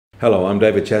Hello, I'm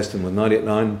David Chaston with 90 at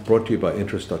 9, brought to you by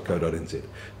interest.co.nz. This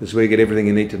is where you get everything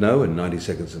you need to know in 90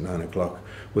 seconds at 9 o'clock,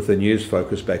 with the news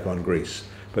focus back on Greece.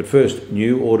 But first,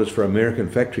 new orders for American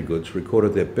factory goods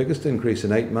recorded their biggest increase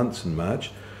in 8 months in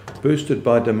March, boosted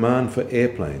by demand for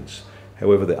airplanes.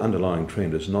 However, the underlying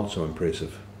trend is not so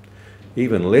impressive.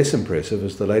 Even less impressive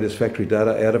is the latest factory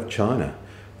data out of China.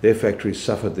 Their factories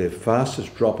suffered their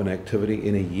fastest drop in activity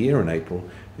in a year in April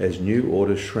as new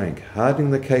orders shrank, hardening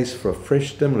the case for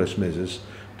fresh stimulus measures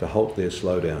to halt their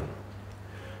slowdown.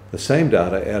 The same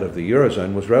data out of the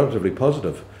Eurozone was relatively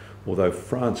positive, although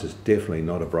France is definitely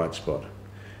not a bright spot.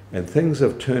 And things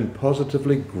have turned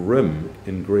positively grim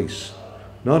in Greece.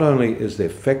 Not only is their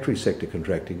factory sector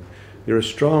contracting, there is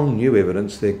strong new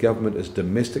evidence their government is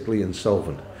domestically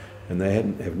insolvent, and they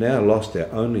have now lost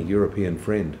their only European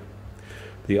friend.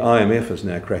 The IMF is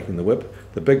now cracking the whip.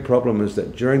 The big problem is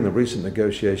that during the recent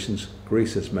negotiations,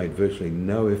 Greece has made virtually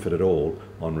no effort at all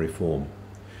on reform.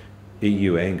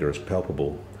 EU anger is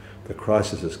palpable. The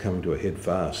crisis is coming to a head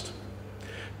fast.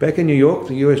 Back in New York,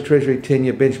 the US Treasury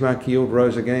 10-year benchmark yield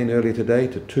rose again earlier today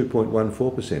to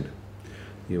 2.14%.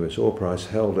 The US oil price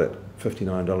held at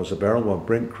 $59 a barrel, while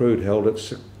Brent crude held at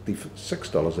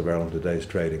 $66 a barrel in today's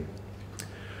trading.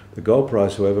 The gold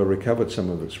price, however, recovered some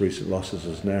of its recent losses,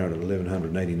 is now at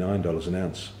 $1,189 an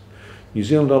ounce. New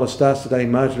Zealand dollar starts today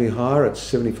marginally higher at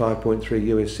 75.3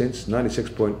 US cents,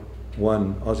 96.1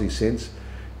 Aussie cents,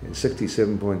 and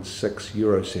 67.6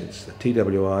 euro cents. The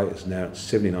TWI is now at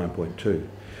 79.2.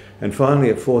 And finally,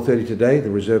 at 4:30 today, the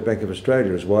Reserve Bank of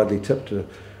Australia is widely tipped to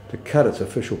cut its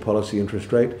official policy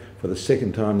interest rate for the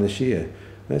second time this year.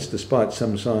 That's despite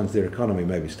some signs their economy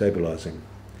may be stabilising.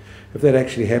 If that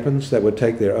actually happens, that would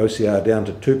take their OCR down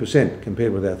to 2%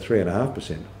 compared with our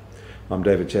 3.5%. I'm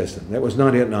David Chaston. That was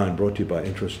 90 at 9, brought to you by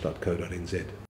interest.co.nz.